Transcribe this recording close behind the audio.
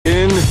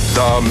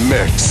The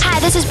Mix. Hi,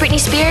 this is Britney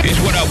Spears.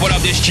 What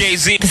up, this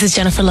Jay-Z. This is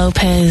Jennifer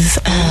Lopez.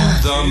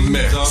 The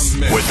Mix.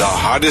 With the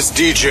hottest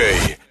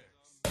DJ.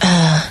 5,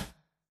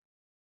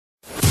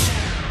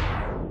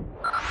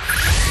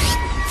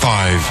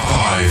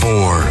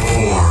 4,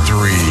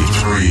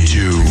 3,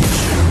 2,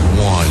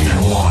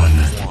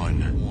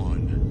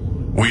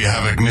 1. We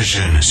have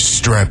ignition.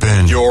 Strap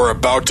in. You're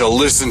about to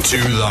listen to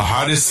the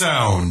hottest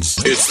sounds.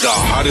 It's the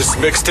hottest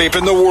mixtape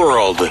in the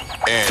world,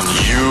 and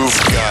you've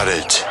got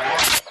it.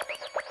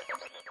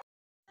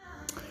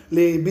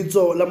 Le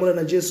bitso la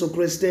Morena Jesu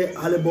Kriste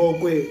ha le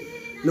bokwe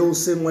le o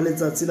sengwa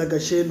letsatsi la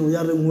kasheno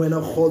ya reng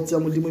wena kgotsi ya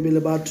modimo be le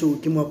batho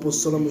ke mo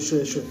Apostle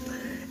Moshoeshoe.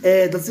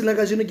 Tsatsi la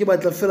kasheno ke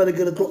batla fela le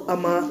ke re tlo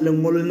ama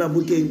lengolo lena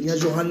bukeng ya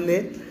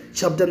Johane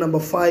chapter number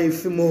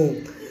 5 mo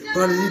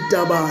hona le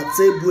ditaba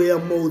tse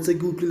bueyang mo tse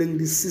ke utlwileng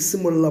di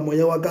sisimolla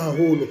moya wa ka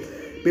haholo.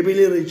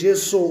 Bibele re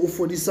Jesu o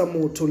fodisa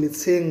motho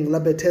letsheng la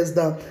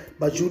Bethesda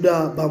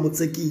Bajuda ba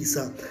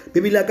motsekisa.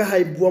 Bibele ka ha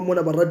e bua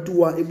mona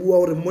baratuwa e bua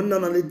hore monna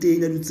na le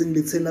teng ya dutseng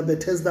letsheng la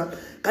Bethesda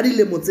ka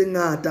dilemo tse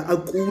ngata a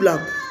kula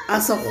a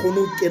sa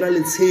kgone kena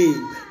letsheng.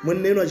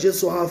 Monna enwa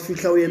Jesu ha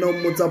fihla o yena o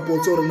mmotsa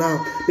potso hore na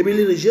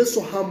Bibele re Jesu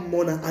ha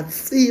mmona a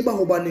tseba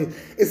hobane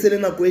e se le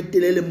nako e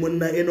telele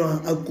monna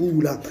enwa a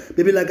kula.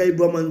 Bibele ka e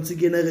bua mantswe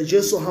ke ena re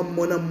Jesu ha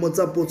mmona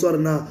mmotsa potso hore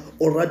na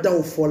o rata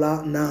ho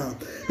fola na.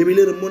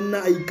 Bibele re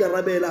monna a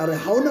ikarabela re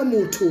ha ona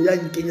motho ya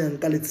nkenyang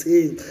ka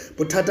letsheng.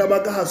 Bothata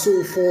ba ka ha so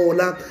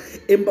fola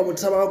empa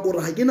bothata ba ka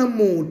re ha kena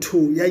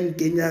motho ya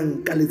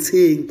nkenyang ka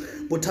letsheng.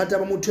 Bothata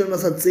ba motho ona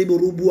sa tsebe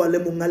re bua le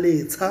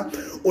mongaletsa,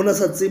 ona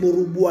sa tsebe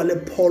re bua le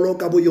pholo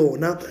ka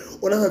boyona,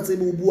 ona sa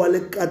tsebe re bua le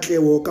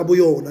katleho ka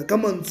boyona. Ka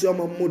mantswe a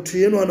motho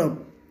yenwana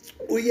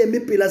o yeme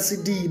pela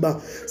sediba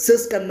se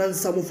se ka nnang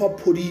sa mo fa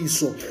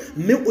phodiso,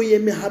 mme o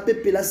yeme hape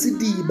pela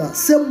sediba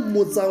se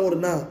mmotsang hore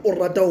na o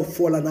rata ho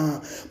fola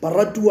na.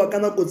 Baratuwa ka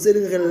nako tse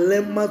ding re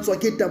lematswa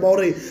ke taba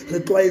hore re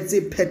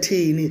tlwaetse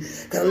pattern,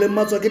 re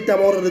lematswa ke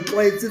taba hore re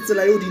tlwaetse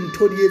tsela eo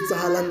dintho di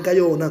etsahalang ka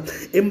yona,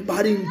 empa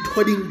ha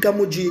dintho di nka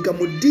mojika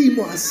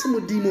modimo ha se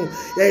modimo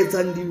ya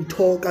etsang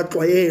dintho ka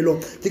tlwaelo.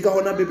 Ke ka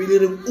hona Bibele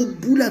reng o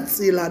bula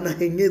tsela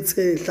naheng e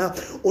tshehla,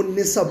 o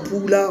nnesa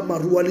pula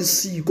marua le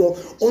siko,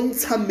 o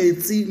ntsha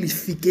metsi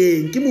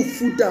lefikeng. Ke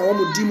mofuta wa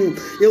modimo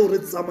eo re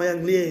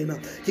tsamayang le yena.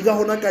 Ke ka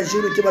hona ka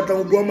jeno ke batla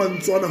go bua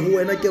mantswana ho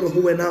wena ke re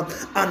ho wena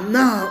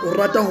ana o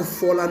rata ho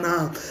fola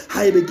na.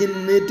 Haebe ke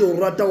nnete o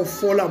rata ho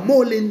fola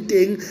mo leng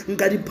teng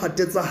nka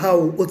diphate tsa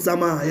hao o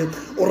tsamaye.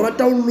 O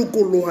rata ho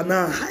lokoloha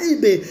na.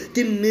 Haebe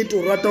ke nnete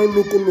o rata ho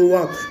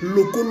lokoloha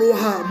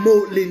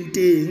mo leng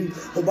teng,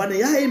 hobane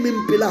ya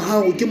emeng pela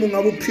hao ke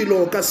monga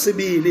bophelo ka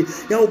sebele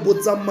ya o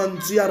botsa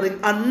mantswe ya reng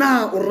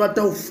ana o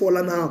rata ho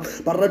fola na.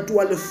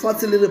 Baratuwa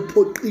lefatshe le re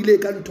phoqile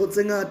ka ntho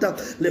tse ngata,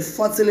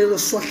 lefatshe le re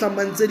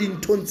swahlamantse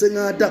dinthong tse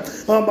ngata.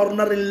 Ba ba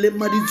rona re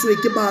lemaditswe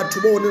ke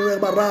batho ba one re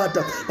ba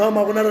rata, ba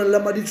ba rona re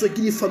lemaditswe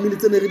ke di-family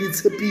tse ne re di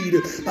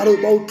tshepile. Ba re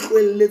ba o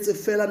tlwelletse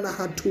fela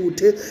naha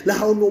thothe le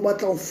ha o no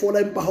batla ho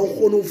fola empa ha o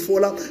kgone ho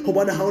fola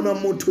hobane ha ona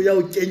motho ya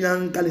o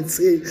kenyang ka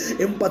letsheng.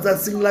 Empa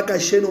tsatsing la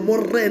kasheno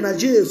Morena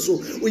Jesu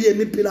o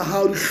yeme pela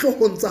hao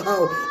dihlohong tsa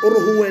hao o re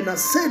ho wena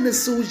se ne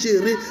se o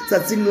jere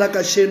tsatsing la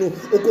kasheno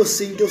o ko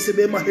senke o se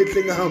be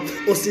mahetleng a hao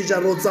o se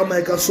jara o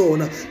tsamaye ka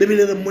sona.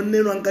 Bibele re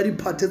monneno nka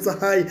diphathe tsa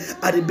hae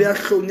a di beha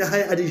hlong ya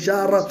hae a di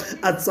jara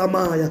a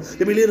tsamaya.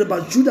 Bibele re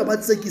Bajuda ba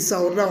tsekisa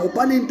hore na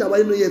hobaneng taba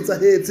eno e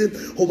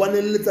etsahetse,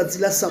 hobaneng letsatsi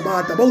la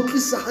Sabata ba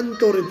utlwisa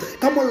hantle hore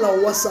ka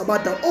molao wa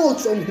Sabata o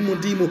tswang ho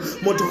modimo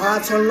motho ha a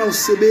tshwanela ho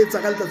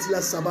sebetsa ka letsatsi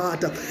la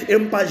Sabata.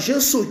 Empa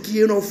Jesu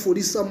ke yena o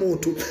fodisa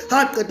motho,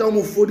 ha a qeta ho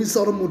mo fodisa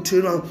hore motho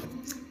yena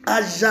a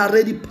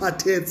jare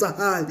diphathe tsa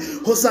hae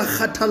ho sa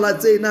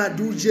kgathalatse na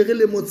di o jere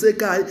le motse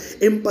kae.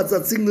 Empa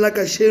tsatsing la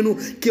kasheno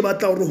ke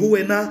batla hore ho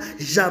wena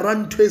jara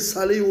ntho e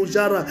sale o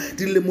jara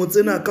dilemo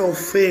tsena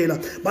kaofela.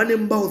 Ba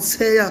neng ba o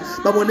tsheya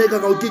ba boneka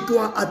ka o ke ke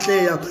wa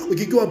atleha, o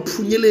ke ke wa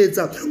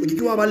phunyeletsa, o ke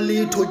ke wa ba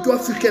letho, ke wa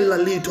fihlella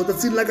letho.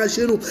 Tsatsing la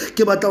kasheno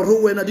ke batla hore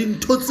ho wena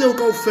dintho tseo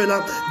kaofela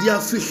di a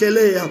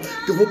fihleleha.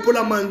 Ke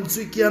hopola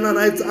mantswe ke yana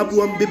na etsa a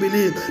buang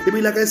Bibeleng.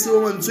 Bibele ka se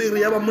wa mantswe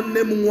re ya ba monne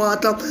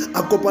mongwatla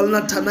a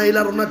kopana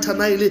Nathanaele rona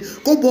Nathanaele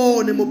ko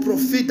bone mo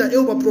profeta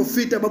eo ba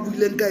profeta ba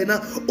buileng ka ena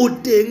o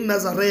teng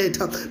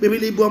Nazareta.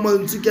 Bibele e bua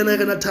mantswe ke yana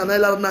re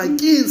Nathanaele rena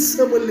ke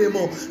se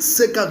molemo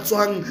se ka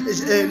tswang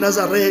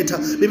Nazareta.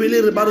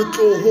 Bibele re ba re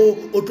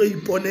tloho o tlo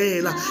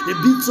iponela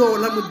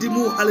lebitso la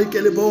modimo a le ke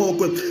le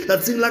bokwe.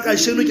 Tsatsing la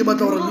kasheno ke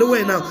batla hore le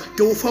wena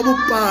ke o fa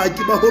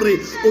bopaki ba hore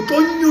o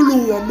tlo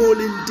nyoloha mo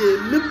leng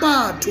teng, mme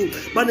batho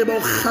ba ne ba o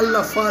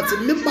khalla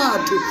fatshe, mme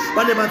batho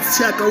ba ne ba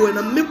tsheya ka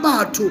wena, mme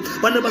batho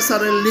ba ne ba sa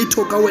re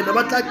letho ka wena,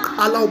 ba tla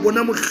qala o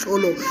bona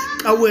mohlolo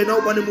ka wena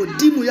hobane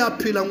modimo ya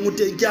phelang o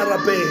teng. Ke a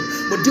rapela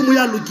modimo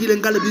ya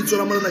lokileng ka lebitso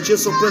la Morena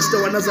Jesu Kriste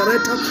wa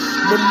Nazareta,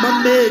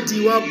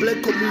 momamedi wa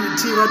Black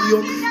Community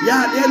Radio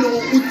ya elo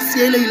o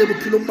tsieleile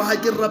bophelong ba ha.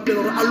 Ke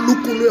rapela hore a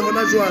lokolwe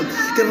hona jwale,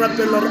 ke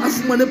rapela hore a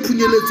fumane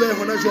phunyeletso ya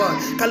hona jwale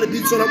ka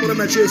lebitso la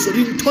Morena Jesu.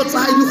 Dintho tsa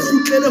hae di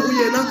kgutlele ho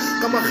yena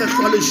ka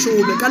makgetlo a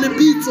leshome ka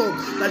lebitso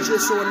la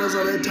Jesu wa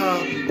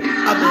Nazareta.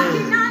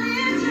 Amen.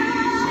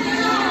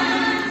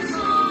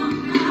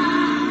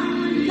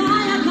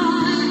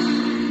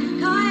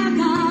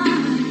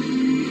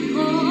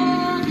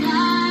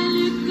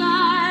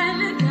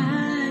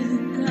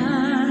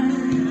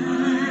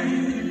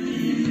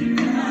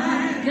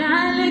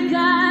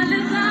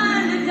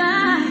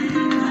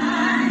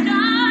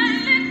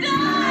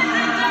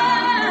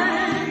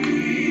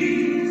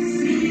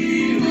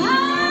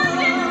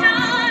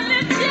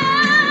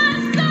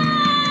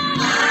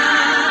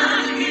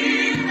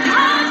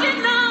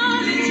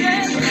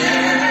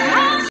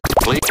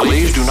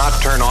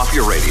 turn off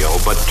your radio,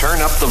 but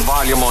turn up the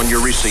volume on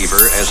your receiver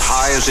as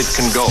high as it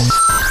can go.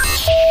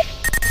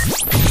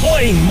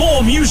 Playing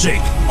more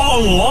music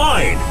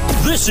online.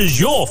 This is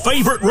your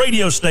favorite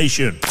radio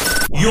station.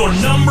 Your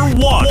number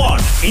one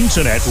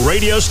internet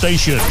radio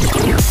station.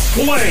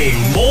 Playing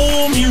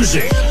more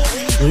music.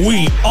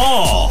 We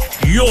are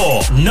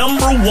your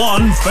number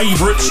one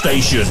favorite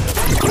station.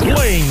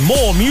 Playing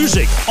more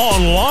music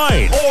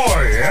online.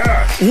 Oh,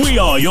 yeah. We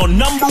are your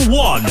number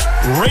one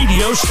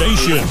radio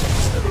station.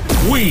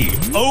 We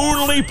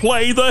only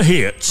play the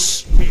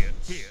hits.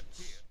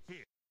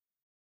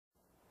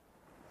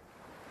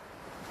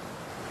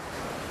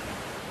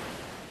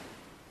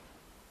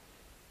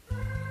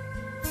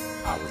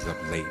 I was up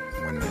late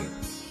one night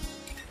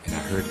and I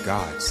heard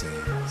God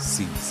saying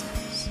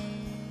seasons.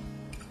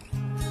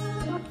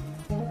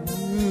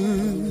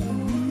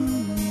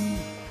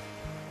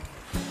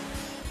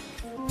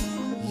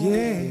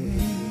 Yeah,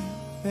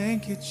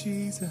 thank you,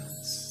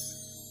 Jesus.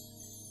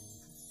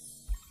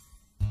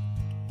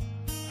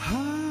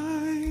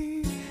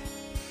 I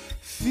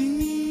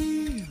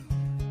feel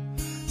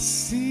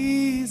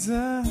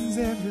seasons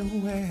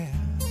everywhere,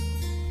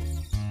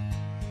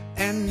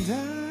 and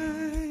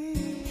I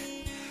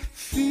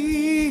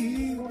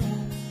feel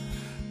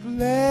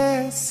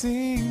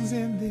blessings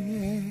in the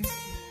air.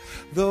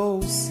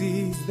 Those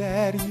seeds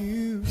that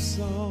you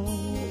sow,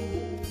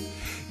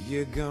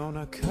 you're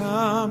gonna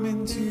come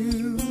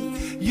into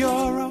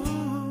your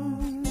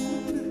own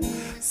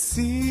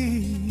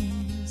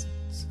seasons.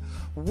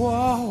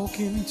 Walk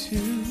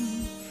into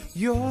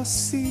your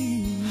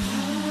season.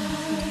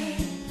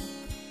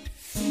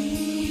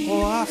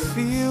 Oh, I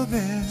feel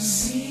them.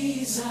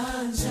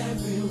 Seasons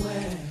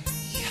everywhere.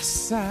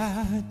 Yes,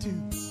 I do.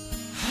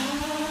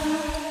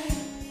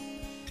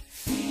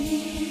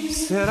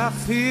 Said I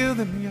feel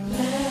them, y'all.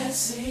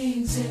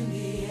 Blessings in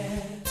the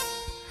air.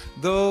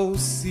 Those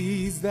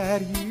seeds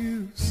that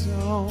you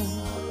sow,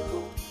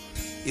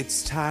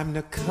 it's time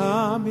to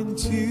come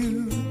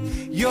into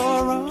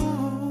your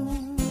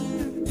own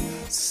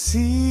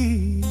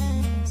seasons.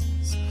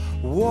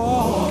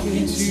 Walk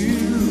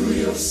into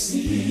your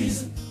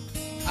season.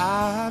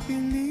 I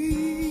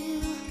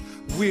believe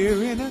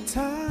we're in a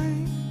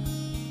time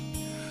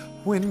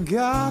when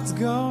God's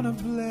gonna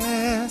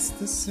bless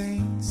the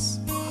saints.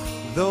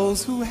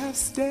 Those who have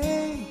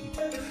stayed,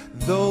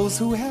 those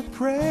who have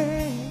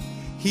prayed,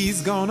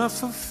 He's gonna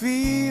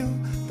fulfill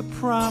the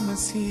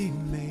promise He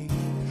made.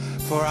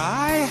 For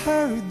I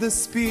heard the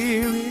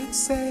Spirit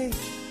say,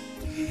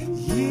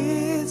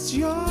 it's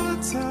your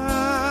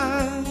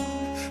time,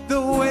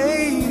 the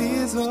wait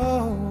is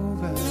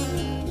over.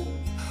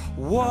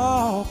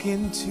 Walk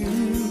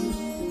into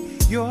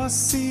your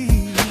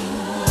season.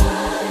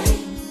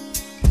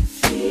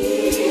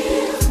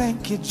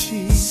 Thank you,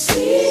 Jesus.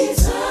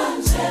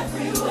 Seasons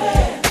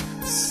everywhere.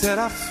 Said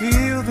I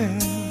feel them.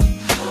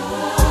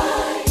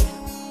 I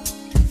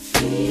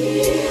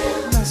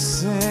feel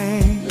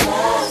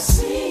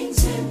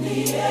blessings in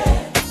the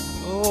air.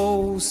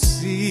 Oh,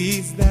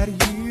 seeds that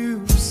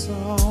you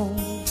sow,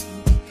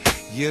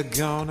 you're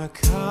gonna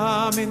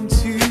come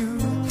into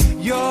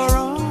your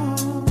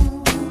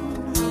own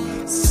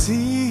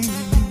seasons.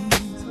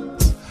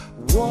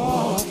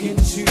 Walk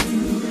into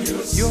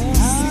your seasons.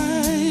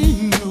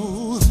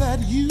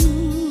 That you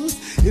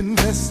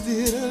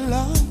invested a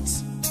lot,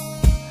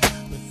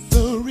 but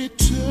the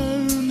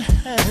return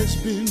has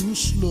been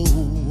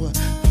slow.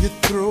 You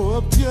throw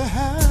up your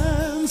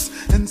hands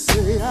and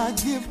say, I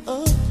give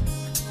up,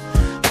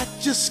 I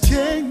just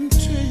can't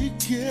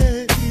take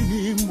it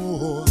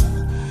anymore.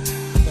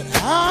 But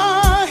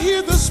I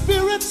hear the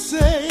Spirit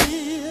say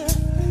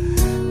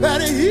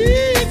that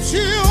it's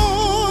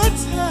your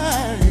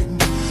time,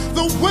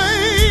 the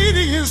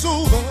waiting is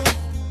over.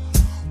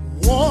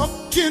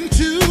 Walk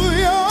into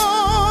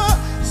your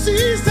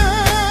season.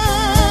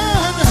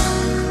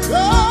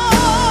 Oh,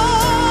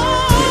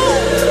 you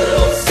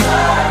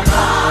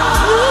survive.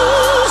 You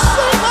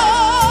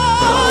survive.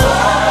 The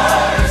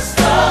worst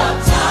of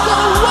time.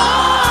 The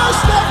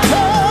worst of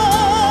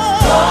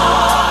time.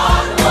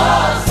 God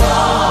was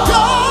on.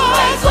 God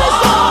was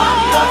on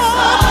your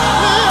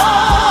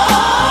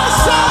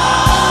side.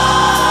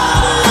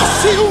 Yes,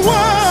 He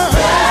was.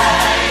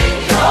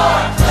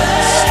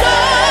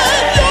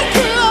 Stand your place. Stand your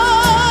place.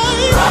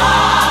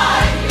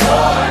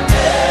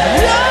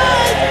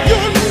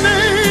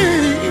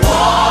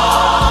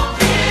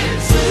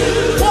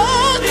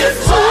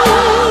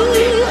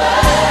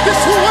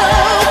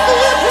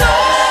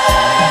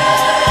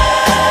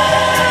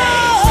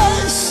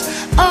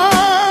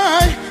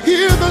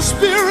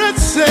 Spirit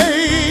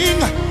saying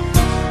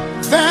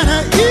that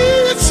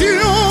it's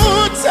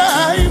your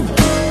time.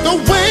 The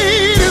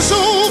wait is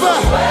over.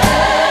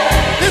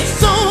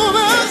 It's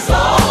over.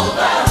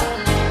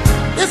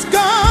 It's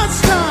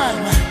God's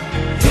time.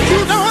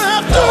 You don't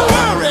have to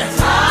worry.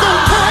 The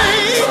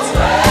wait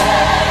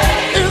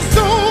is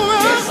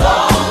over.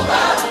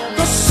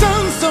 The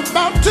sun's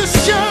about to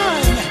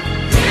shine.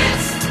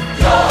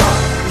 You're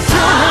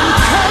in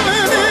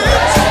covenant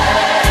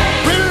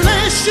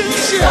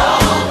relationship.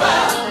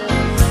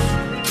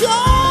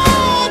 God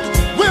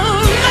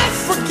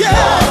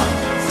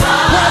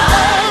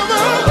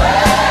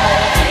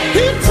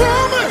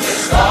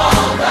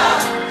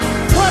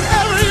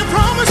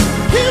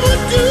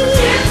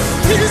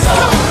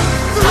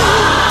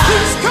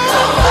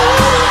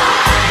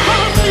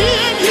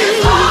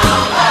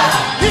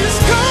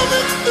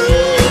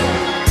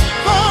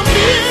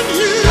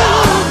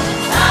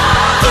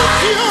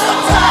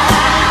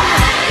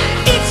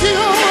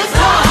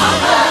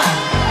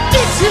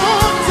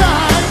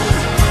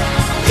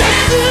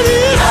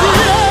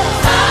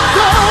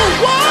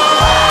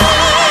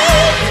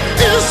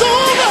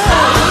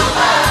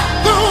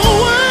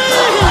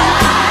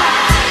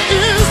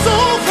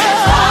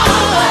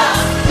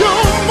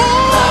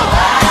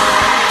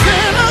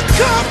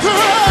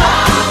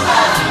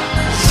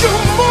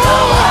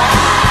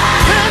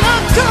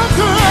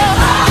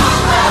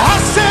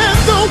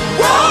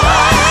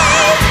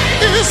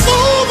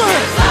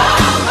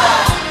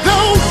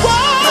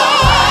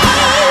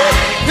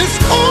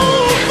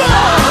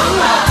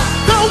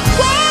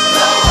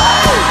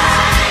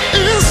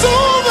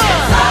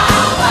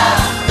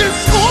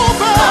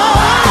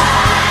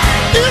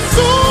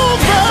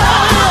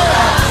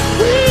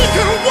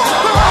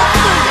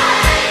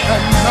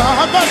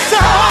Whatever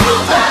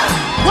sounds,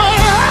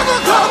 whatever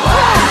comes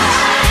from,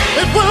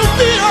 it will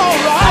be all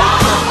right.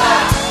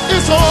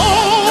 It's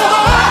over.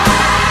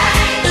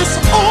 It's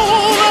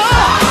over.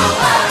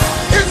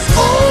 It's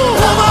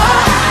over.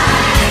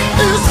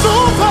 It's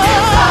over.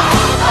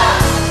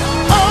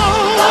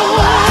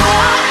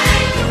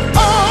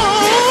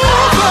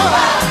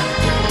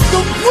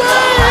 The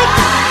break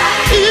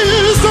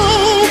is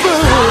over.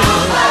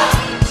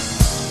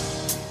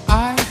 I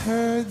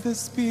heard the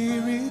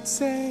Spirit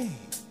say,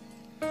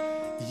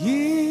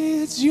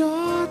 it's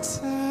your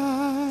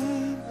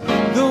time.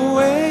 The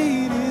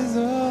wait is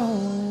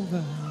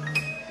over.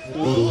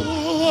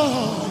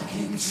 Walk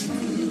into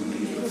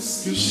your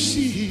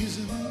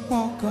season.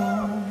 Walk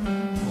on.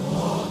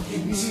 Walk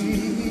into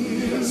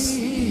your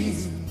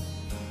season.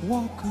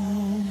 Walk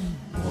on.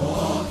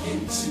 Walk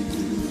into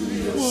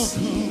your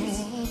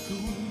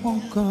season.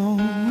 Walk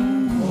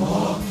on.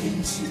 Walk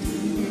into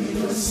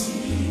your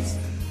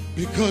season.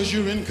 Because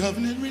you're in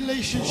covenant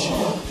relationship.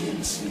 Walk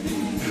into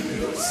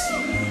your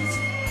season.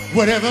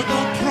 Whatever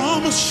God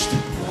promised,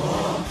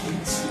 walk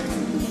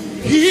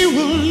into He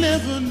will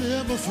never,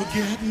 never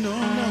forget. No,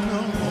 no,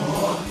 no,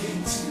 no. Walk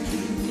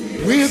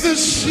into with the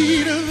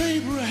seed of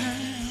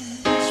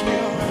Abraham.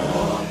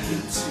 Walk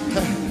into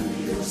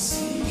your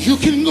seed. You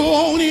can go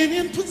on in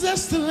and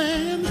possess the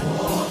land.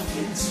 Walk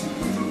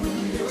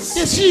into your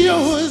seed. It's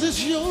yours,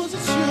 it's yours,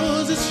 it's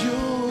yours, it's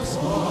yours.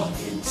 Walk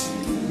into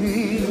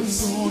your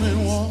seed. Go on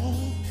and walk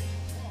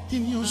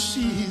in your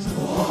season.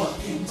 Walk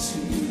into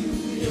your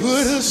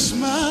put a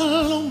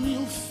smile on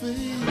your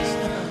face.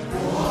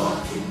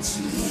 Walk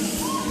into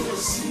your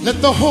season.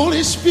 Let the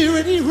Holy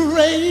Spirit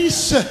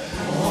erase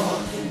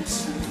walk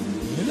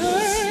into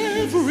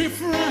every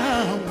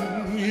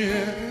frown.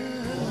 Yeah.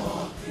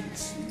 Walk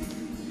into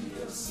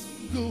your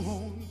season. Go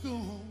on.